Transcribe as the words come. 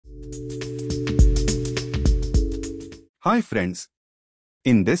Hi friends.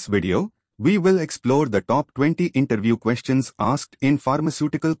 In this video, we will explore the top 20 interview questions asked in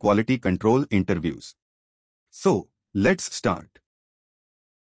pharmaceutical quality control interviews. So, let's start.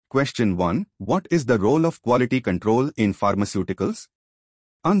 Question 1. What is the role of quality control in pharmaceuticals?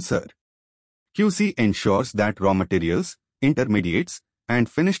 Answer. QC ensures that raw materials, intermediates, and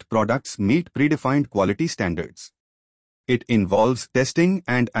finished products meet predefined quality standards. It involves testing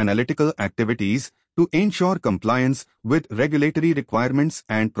and analytical activities to ensure compliance with regulatory requirements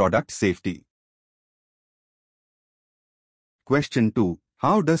and product safety. Question 2.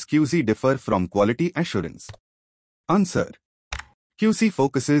 How does QC differ from quality assurance? Answer. QC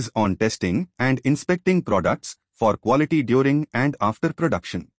focuses on testing and inspecting products for quality during and after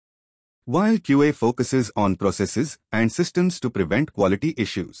production, while QA focuses on processes and systems to prevent quality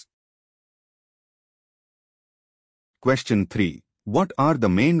issues. Question 3. What are the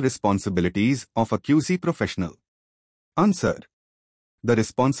main responsibilities of a QC professional? Answer. The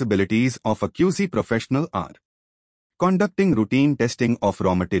responsibilities of a QC professional are conducting routine testing of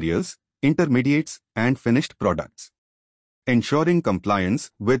raw materials, intermediates, and finished products, ensuring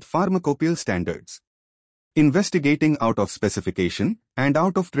compliance with pharmacopoeial standards, investigating out of specification and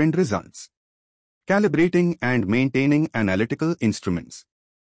out of trend results, calibrating and maintaining analytical instruments.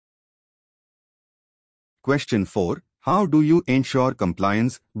 Question 4. How do you ensure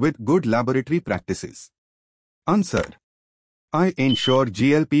compliance with good laboratory practices? Answer. I ensure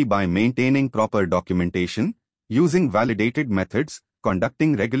GLP by maintaining proper documentation, using validated methods,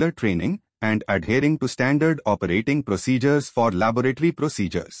 conducting regular training, and adhering to standard operating procedures for laboratory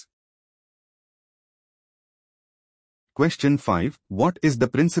procedures. Question 5. What is the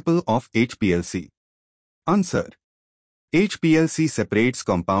principle of HPLC? Answer. HPLC separates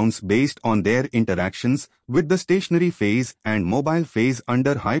compounds based on their interactions with the stationary phase and mobile phase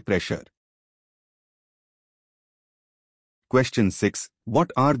under high pressure. Question 6.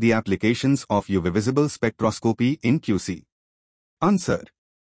 What are the applications of UV visible spectroscopy in QC? Answer.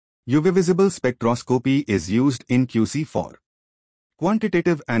 UV visible spectroscopy is used in QC for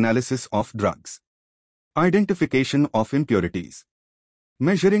quantitative analysis of drugs, identification of impurities,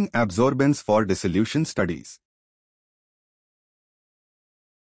 measuring absorbance for dissolution studies.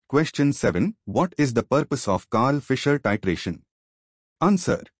 Question 7. What is the purpose of Karl-Fischer titration?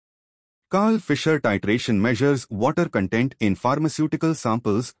 Answer. Karl-Fischer titration measures water content in pharmaceutical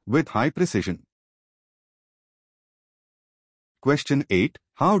samples with high precision. Question 8.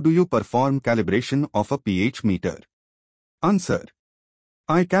 How do you perform calibration of a pH meter? Answer.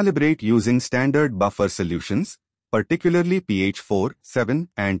 I calibrate using standard buffer solutions, particularly pH 4, 7,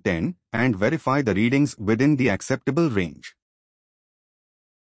 and 10, and verify the readings within the acceptable range.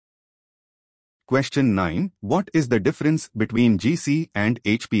 Question 9. What is the difference between GC and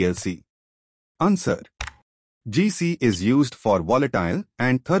HPLC? Answer. GC is used for volatile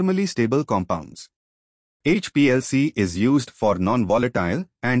and thermally stable compounds. HPLC is used for non-volatile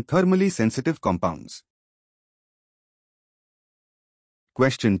and thermally sensitive compounds.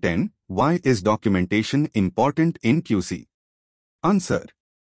 Question 10. Why is documentation important in QC? Answer.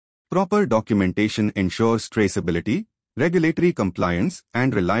 Proper documentation ensures traceability, regulatory compliance,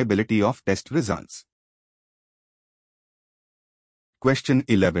 and reliability of test results. Question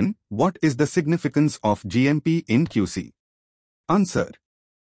 11. What is the significance of GMP in QC? Answer.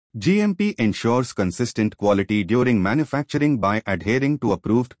 GMP ensures consistent quality during manufacturing by adhering to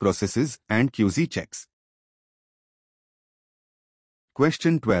approved processes and QC checks.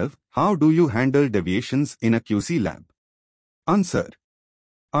 Question 12. How do you handle deviations in a QC lab? Answer.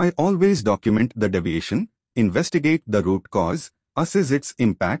 I always document the deviation, investigate the root cause, assess its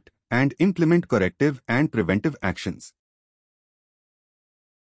impact, and implement corrective and preventive actions.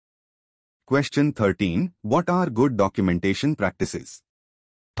 Question 13. What are good documentation practices?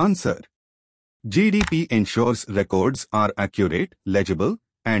 Answer. GDP ensures records are accurate, legible,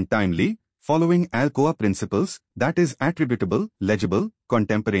 and timely, following ALCOA principles, that is attributable, legible,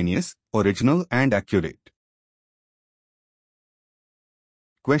 contemporaneous, original, and accurate.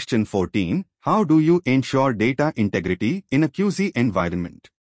 Question 14. How do you ensure data integrity in a QC environment?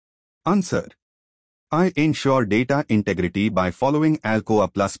 Answer. I ensure data integrity by following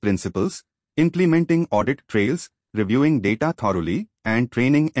ALCOA Plus principles, implementing audit trails, reviewing data thoroughly, and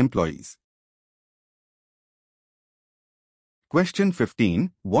training employees. Question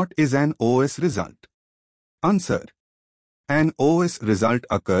 15. What is an OS result? Answer. An OS result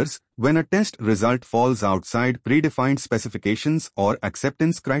occurs when a test result falls outside predefined specifications or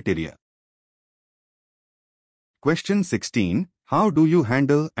acceptance criteria. Question 16. How do you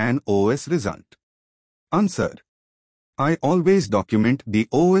handle an OS result? Answer. I always document the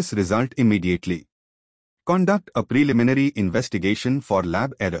OS result immediately. Conduct a preliminary investigation for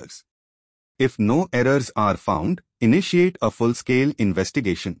lab errors. If no errors are found, initiate a full-scale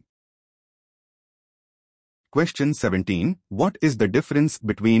investigation. Question 17. What is the difference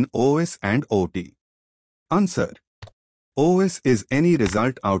between OS and OT? Answer. OS is any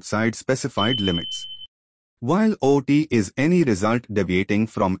result outside specified limits, while OT is any result deviating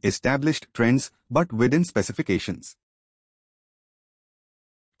from established trends but within specifications.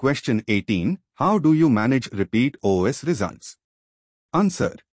 Question 18. How do you manage repeat OS results?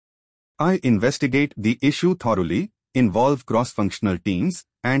 Answer. I investigate the issue thoroughly, involve cross-functional teams,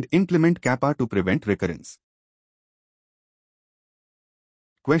 and implement CAPA to prevent recurrence.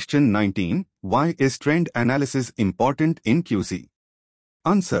 Question 19. Why is trend analysis important in QC?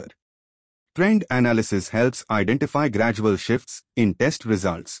 Answer. Trend analysis helps identify gradual shifts in test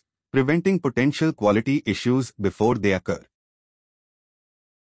results, preventing potential quality issues before they occur.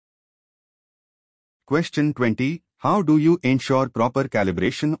 Question 20. How do you ensure proper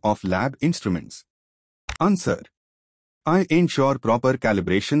calibration of lab instruments? Answer. I ensure proper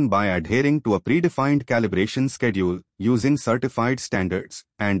calibration by adhering to a predefined calibration schedule, using certified standards,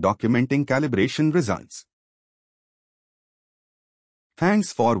 and documenting calibration results.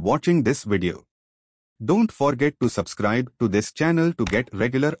 Thanks for watching this video. Don't forget to subscribe to this channel to get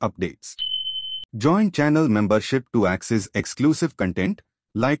regular updates. Join channel membership to access exclusive content,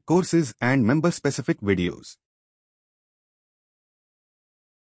 like courses and member-specific videos.